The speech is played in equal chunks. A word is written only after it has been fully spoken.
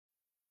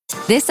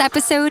This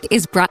episode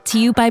is brought to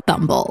you by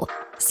Bumble.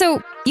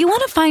 So, you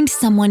want to find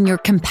someone you're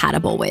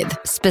compatible with,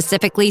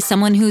 specifically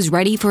someone who's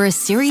ready for a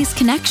serious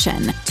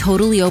connection,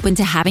 totally open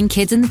to having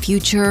kids in the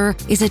future,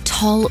 is a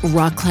tall,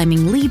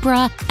 rock-climbing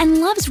Libra, and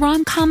loves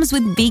rom-coms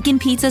with vegan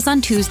pizzas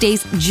on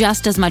Tuesdays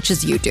just as much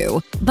as you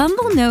do.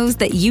 Bumble knows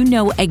that you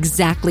know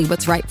exactly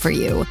what's right for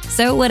you.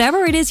 So whatever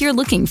it is you're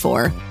looking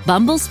for,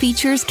 Bumble's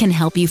features can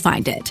help you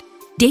find it.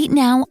 Date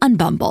now on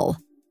Bumble.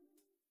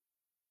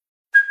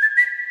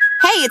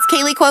 Hey, it's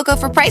Kaylee Cuoco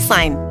for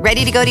Priceline.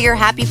 Ready to go to your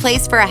happy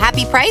place for a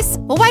happy price?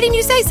 Well, why didn't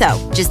you say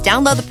so? Just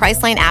download the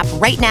Priceline app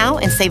right now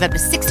and save up to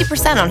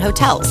 60% on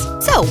hotels.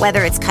 So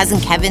whether it's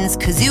Cousin Kevin's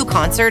Kazoo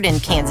Concert in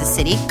Kansas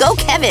City, go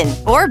Kevin,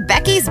 or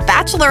Becky's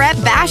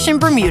Bachelorette Bash in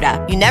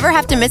Bermuda, you never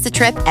have to miss a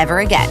trip ever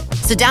again.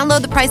 So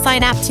download the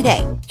Priceline app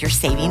today. Your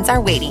savings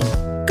are waiting.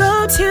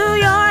 Go to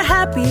your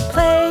happy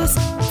place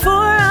for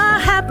a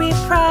happy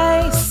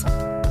price.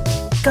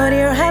 Go to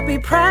your happy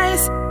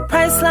price,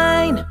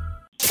 Priceline.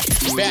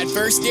 Bad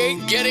first date?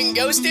 Getting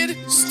ghosted?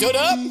 Stood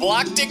up?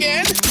 Blocked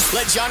again?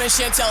 Let John and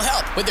Chantel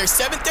help with their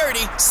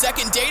 7:30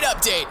 second date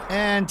update.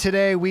 And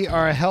today we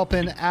are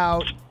helping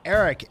out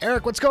Eric.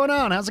 Eric, what's going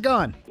on? How's it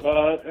going?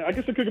 I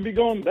guess it could be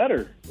going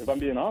better, if I'm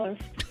being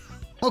honest.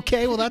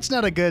 Okay, well, that's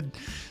not a good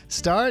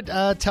start.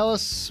 Tell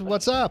us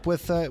what's up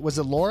with, was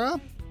it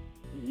Laura?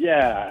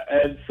 Yeah,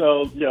 and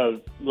so,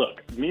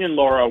 look, me and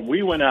Laura,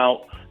 we went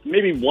out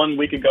maybe 1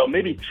 week ago,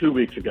 maybe 2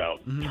 weeks ago,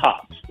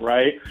 tops,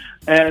 right?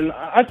 And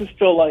I just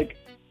feel like,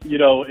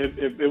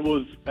 if it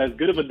was as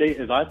good of a date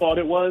as I thought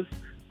it was,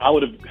 I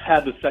would have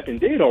had the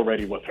second date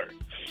already with her.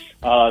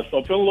 So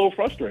I'm feeling a little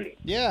frustrated.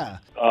 Yeah.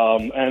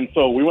 And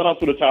so we went out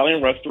to an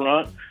Italian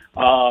restaurant,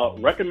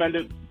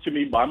 recommended to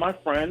me by my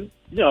friend.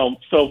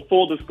 So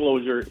full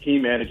disclosure, he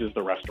manages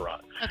the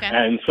restaurant. Okay.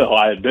 And so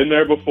I had been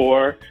there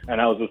before,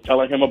 and I was just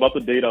telling him about the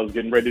date I was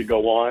getting ready to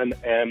go on.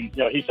 And,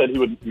 he said he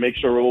would make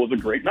sure it was a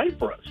great night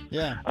for us.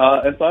 Yeah.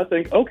 And so I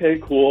think, okay,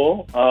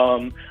 cool.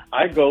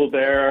 I go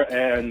there,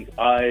 and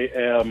I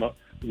am,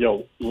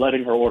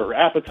 letting her order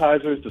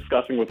appetizers,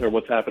 discussing with her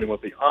what's happening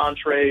with the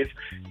entrees.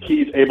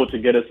 He's able to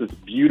get us this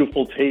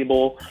beautiful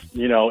table,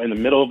 in the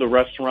middle of the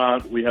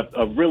restaurant. We have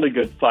a really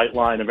good sight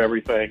line of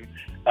everything.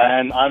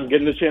 And I'm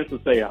getting the chance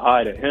to say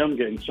hi to him,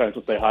 getting the chance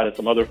to say hi to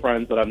some other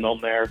friends that I've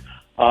known there.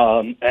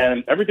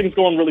 And everything's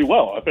going really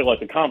well. I feel like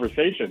the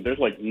conversation, there's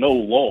like no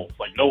lulls,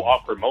 like no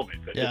awkward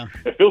moments.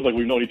 It feels like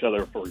we've known each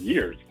other for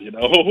years,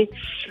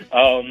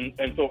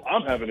 And so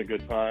I'm having a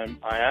good time.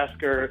 I ask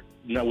her,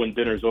 when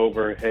dinner's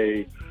over,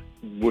 hey,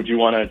 would you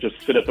want to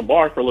just sit at the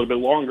bar for a little bit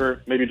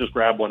longer? Maybe just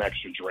grab one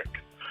extra drink.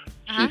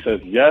 She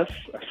says yes.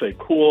 I say,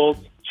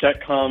 cool.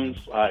 Check comes.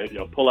 I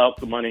pull out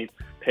the money,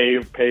 pay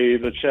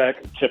the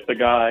check, tip the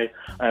guy,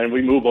 and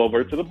we move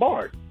over to the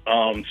bar.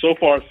 So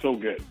far, so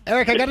good.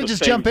 Eric, I got to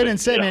just jump in and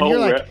say,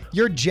 man,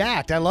 you're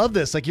jacked. I love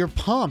this. Like, you're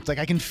pumped. Like,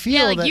 I can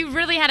feel that. You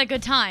really had a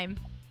good time.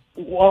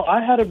 Well,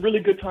 I had a really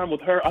good time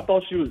with her. I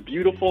thought she was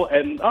beautiful.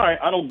 And, all right,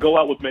 I don't go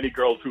out with many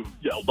girls who,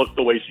 look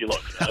the way she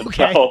looks.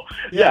 Okay. So,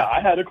 yeah,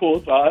 I had a cool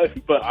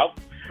time, but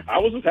I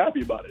was just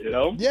happy about it,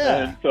 Yeah.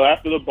 And so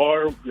after the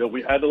bar,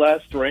 we had the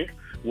last drink,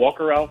 walk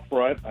her out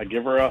front. I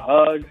give her a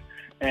hug,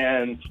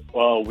 and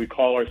we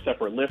call our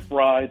separate Lyft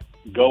rides,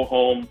 go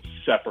home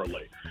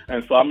separately.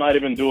 And so I'm not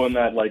even doing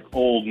that, like,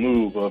 old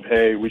move of,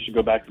 hey, we should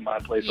go back to my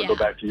place or go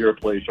back to your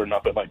place or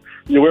nothing. Like,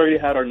 we already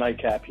had our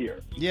nightcap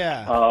here.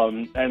 Yeah.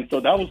 And so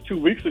that was 2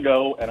 weeks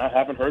ago, and I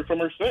haven't heard from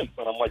her since.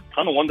 And I'm, like,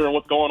 kind of wondering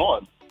what's going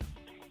on.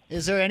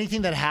 Is there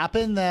anything that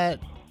happened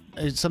that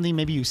something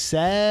maybe you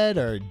said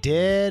or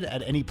did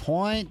at any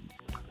point?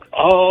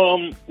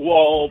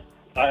 Well,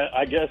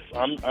 I guess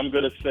I'm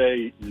going to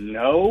say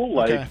no.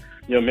 Like, Okay.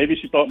 Maybe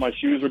she thought my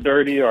shoes were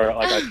dirty or,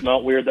 like, I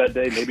smelled weird that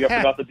day. Maybe I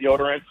forgot the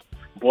deodorant.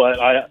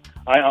 But I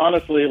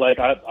honestly,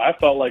 I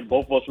felt like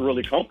both of us were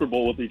really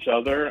comfortable with each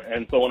other.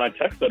 And so when I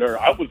texted her,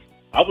 I was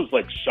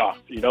like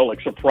shocked,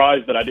 like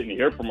surprised that I didn't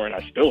hear from her, and I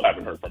still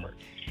haven't heard from her.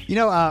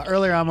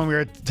 Earlier on when we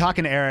were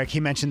talking to Eric, he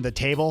mentioned the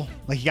table,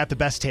 like he got the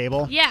best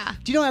table. Yeah.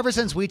 Do you know, ever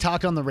since we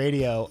talked on the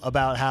radio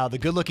about how the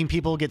good-looking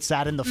people get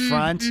sat in the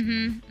front,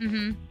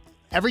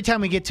 every time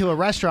we get to a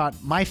restaurant,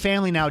 my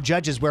family now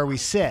judges where we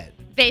sit.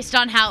 Based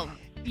on how,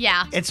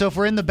 yeah. And so if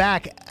we're in the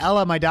back,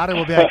 Ella, my daughter,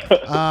 will be like,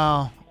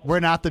 oh, we're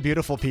not the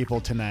beautiful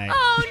people tonight.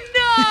 Oh, no.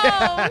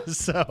 Yeah,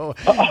 so,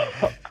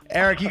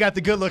 Eric, you got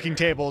the good-looking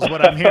table is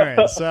what I'm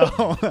hearing.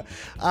 So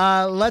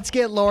let's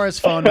get Laura's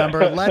phone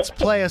number. Let's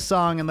play a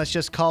song, and let's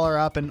just call her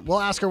up, and we'll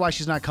ask her why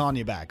she's not calling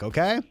you back,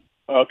 okay?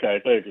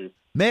 Okay, thank you.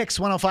 Mix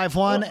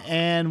 105.1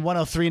 and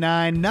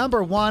 103.9.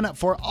 Number one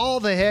for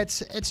all the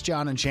hits. It's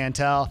John and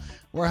Chantel.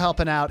 We're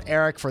helping out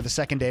Eric for the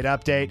second date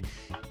update.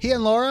 He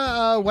and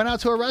Laura went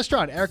out to a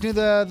restaurant. Eric knew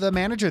the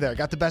manager there.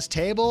 Got the best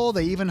table.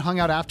 They even hung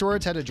out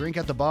afterwards, had a drink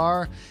at the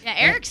bar. Yeah,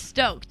 Eric's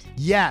stoked.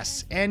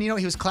 Yes. And, he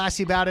was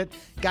classy about it.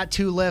 Got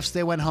 2 lifts.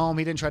 They went home.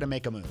 He didn't try to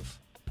make a move.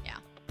 Yeah.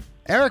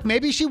 Eric,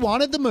 maybe she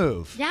wanted the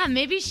move. Yeah,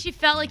 maybe she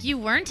felt like you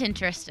weren't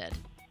interested.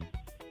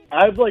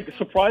 I'm like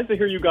surprised to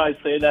hear you guys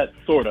say that,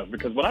 sort of,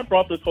 because when I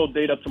brought this whole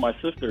date up to my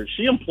sister,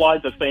 she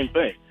implied the same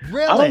thing.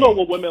 Really? I don't know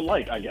what women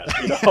like, I guess,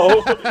 because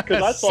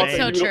I thought Same.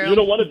 that So you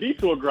don't want to be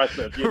too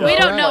aggressive. You know? We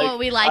don't know Right. what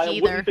we like I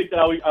either. wouldn't think that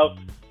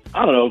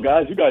I don't know,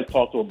 guys. You guys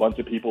talk to a bunch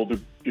of people. Do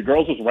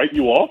girls just write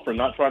you off for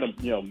not trying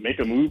to, make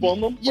a move on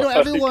them? You know,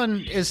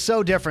 everyone is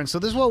so different. So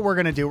this is what we're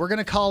going to do. We're going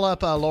to call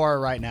up Laura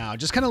right now.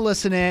 Just kind of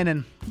listen in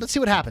and let's see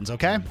what happens,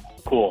 okay?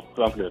 Cool.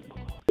 Sounds good.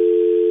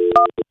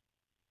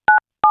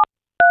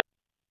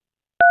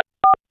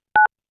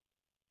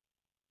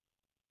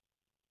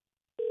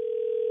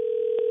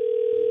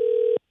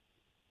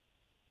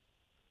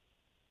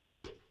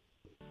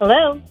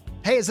 Hello,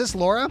 Hey, is this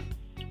Laura?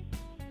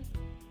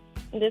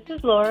 this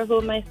is Laura. Who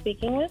am I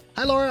speaking with?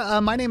 Hi, Laura.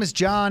 My name is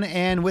John,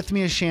 and with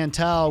me is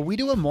Chantel. We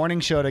do a morning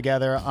show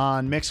together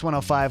on Mix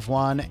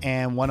 105.1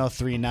 and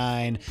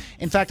 103.9.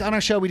 In fact, on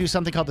our show, we do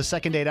something called the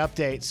Second Date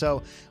Update.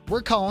 So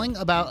we're calling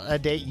about a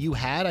date you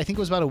had, I think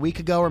it was about a week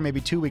ago or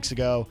maybe 2 weeks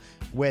ago,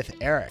 with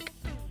Eric.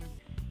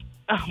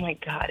 Oh my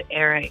God,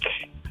 Eric.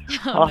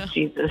 Oh, no.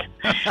 Jesus.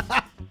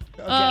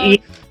 Yeah.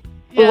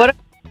 What?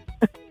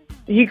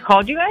 He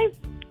called you guys?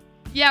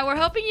 Yeah, we're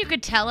hoping you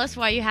could tell us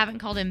why you haven't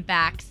called him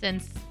back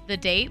since the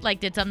date.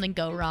 Like, did something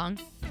go wrong?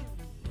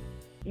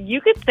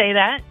 You could say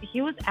that. He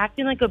was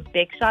acting like a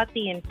big shot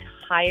the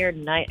entire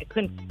night. I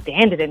couldn't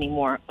stand it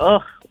anymore.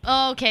 Ugh.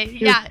 Oh, okay.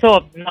 He Yeah. was so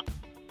obnoxious.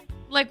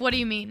 Like, what do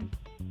you mean?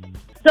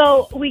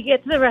 So we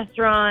get to the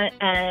restaurant,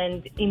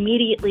 and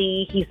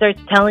immediately he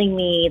starts telling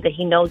me that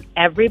he knows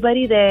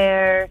everybody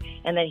there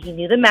and that he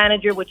knew the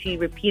manager, which he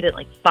repeated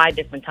like 5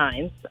 different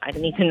times. I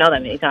didn't need to know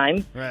that many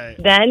times. Right.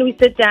 Then we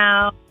sit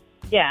down.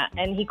 Yeah,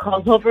 and he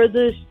calls over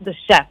the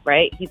chef,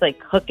 right? He's like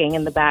cooking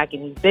in the back,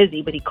 and he's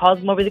busy, but he calls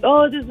him over. He's like,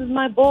 "Oh, this is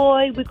my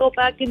boy. We go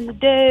back in the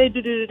day."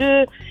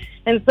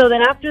 And so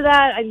then after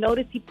that, I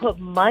noticed he put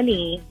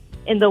money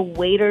in the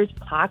waiter's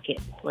pocket.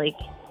 Like,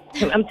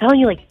 I'm telling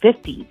you, like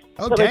 50s.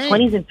 Oh, But like dang.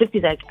 20s and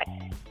 50s. I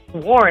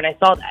swore, and I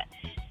saw that.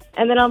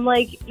 And then I'm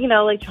like,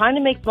 trying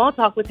to make small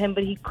talk with him,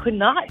 but he could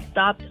not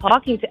stop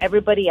talking to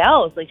everybody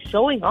else, like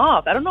showing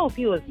off. I don't know if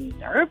he was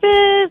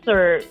nervous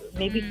or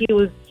maybe he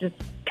was just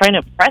trying to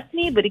impress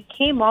me, but it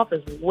came off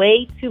as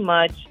way too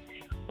much.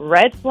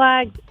 Red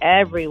flags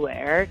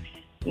everywhere.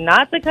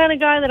 Not the kind of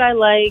guy that I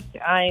like.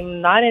 I'm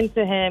not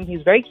into him.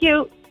 He's very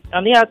cute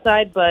on the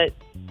outside, but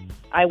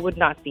I would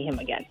not see him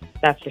again.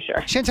 That's for sure.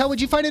 Chantel, would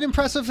you find it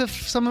impressive if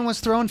someone was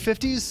throwing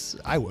 50s?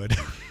 I would.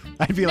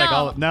 I'd be like,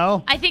 No.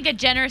 no? I think a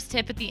generous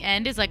tip at the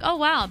end is like, oh,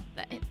 wow.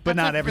 But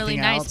not that's really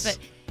everything nice, else.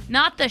 but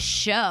not the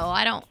show.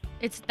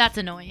 That's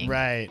annoying.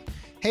 Right.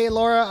 Hey,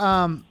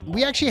 Laura,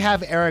 we actually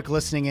have Eric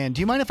listening in.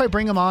 Do you mind if I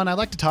bring him on? I'd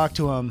like to talk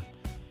to him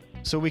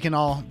so we can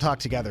all talk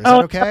together. Is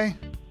that okay?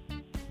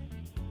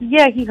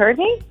 Yeah, he heard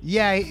me?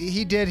 Yeah,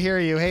 he did hear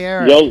you. Hey,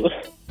 Eric.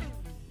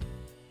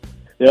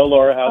 Yo,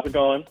 Laura, how's it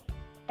going?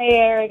 Hey,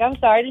 Eric. I'm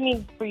sorry. I didn't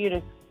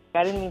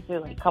mean to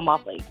like come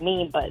off like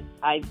mean, but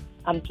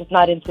I'm just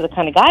not into the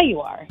kind of guy you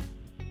are.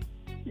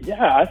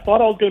 Yeah, I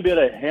thought I was going to be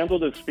able to handle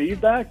this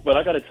feedback, but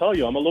I got to tell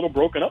you, I'm a little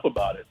broken up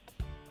about it.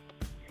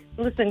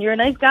 Listen, you're a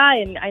nice guy,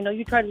 and I know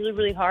you tried really,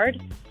 really hard,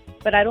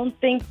 but I don't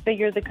think that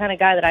you're the kind of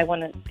guy that I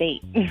want to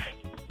date.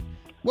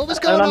 What was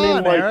going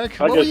on, Eric?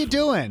 What were you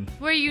doing?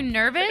 Were you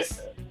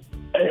nervous?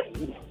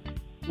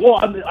 Well,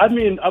 I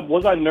mean,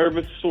 was I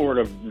nervous? Sort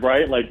of,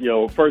 right? Like,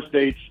 first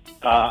dates,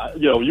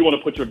 you want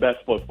to put your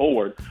best foot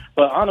forward.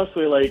 But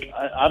honestly, like,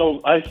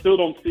 I still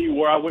don't see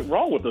where I went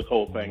wrong with this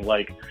whole thing.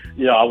 Like,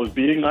 I was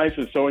being nice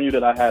and showing you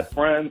that I had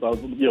friends. I was,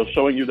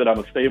 showing you that I'm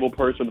a stable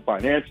person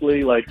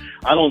financially. Like,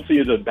 I don't see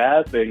it as a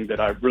bad thing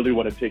that I really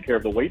want to take care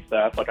of the wait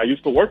staff. Like, I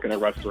used to work in a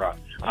restaurant.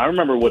 I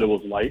remember what it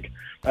was like.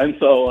 And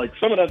so, like,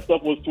 some of that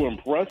stuff was to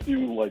impress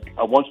you. Like,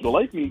 I want you to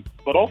like me,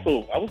 but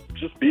also I was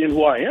just being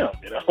who I am,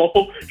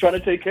 trying to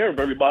take care of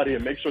everybody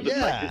and make sure that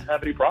I didn't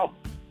have any problems.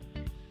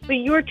 But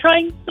you were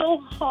trying so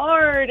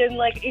hard, and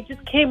like it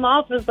just came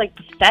off as like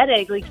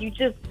pathetic. Like you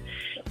just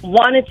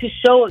wanted to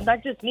show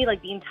not just me,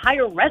 like the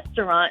entire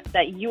restaurant,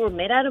 that you were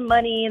made out of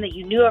money and that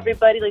you knew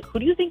everybody. Like, who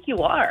do you think you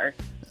are?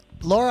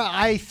 Laura,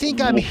 I think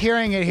I'm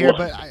hearing it here,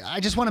 but I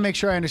just want to make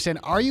sure I understand.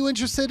 Are you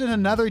interested in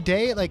another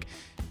date? Like,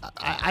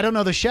 I don't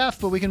know the chef,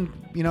 but we can,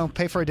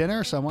 pay for a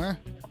dinner somewhere.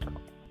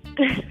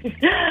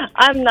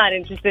 I'm not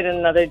interested in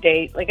another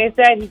date. Like I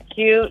said, he's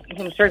cute.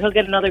 I'm sure he'll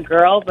get another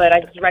girl, but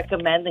I just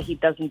recommend that he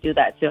doesn't do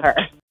that to her.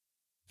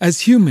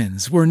 As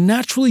humans, we're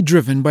naturally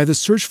driven by the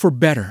search for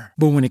better.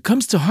 But when it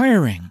comes to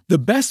hiring, the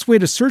best way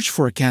to search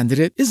for a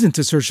candidate isn't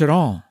to search at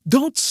all.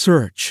 Don't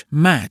search,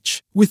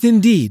 match with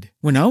Indeed.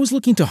 When I was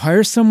looking to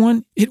hire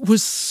someone, it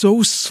was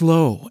so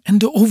slow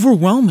and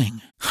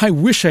overwhelming. I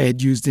wish I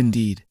had used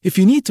Indeed. If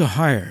you need to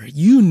hire,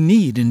 you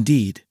need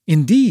Indeed.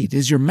 Indeed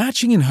is your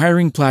matching and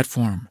hiring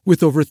platform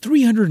with over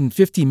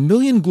 350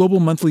 million global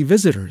monthly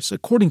visitors,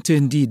 according to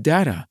Indeed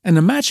data, and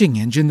a matching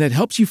engine that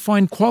helps you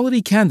find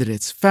quality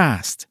candidates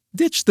fast.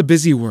 Ditch the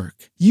busy work.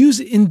 Use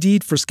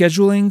Indeed for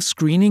scheduling,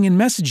 screening, and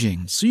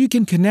messaging so you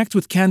can connect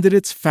with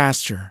candidates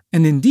faster.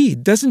 And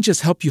Indeed doesn't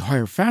just help you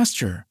hire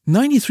faster.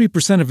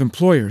 93% of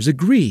employers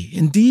agree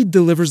Indeed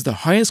delivers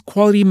the highest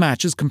quality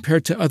matches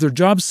compared to other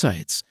job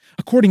sites,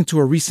 according to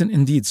a recent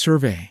Indeed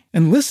survey.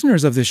 And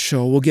listeners of this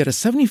show will get a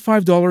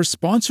 $75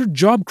 sponsored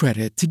job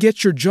credit to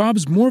get your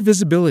jobs more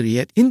visibility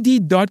at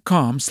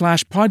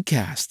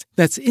Indeed.com/podcast.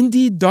 That's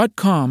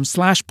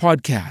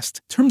Indeed.com/podcast.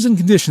 Terms and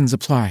conditions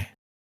apply.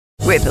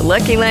 With the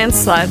Lucky Land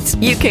Slots,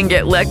 you can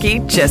get lucky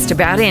just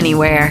about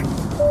anywhere.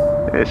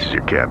 This is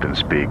your captain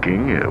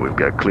speaking. We've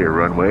got clear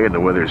runway and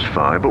the weather's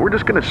fine, but we're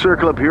just going to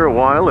circle up here a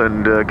while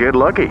and get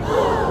lucky.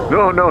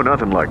 No,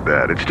 nothing like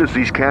that. It's just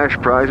these cash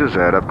prizes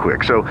add up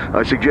quick. So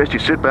I suggest you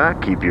sit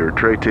back, keep your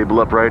tray table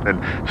upright,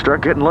 and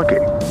start getting lucky.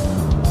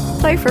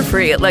 Play for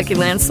free at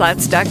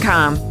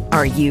LuckyLandSlots.com.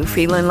 Are you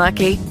feeling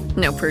lucky?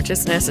 No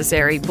purchase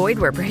necessary. Void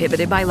where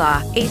prohibited by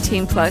law.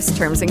 18+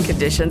 terms and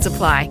conditions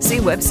apply. See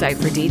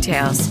website for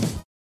details.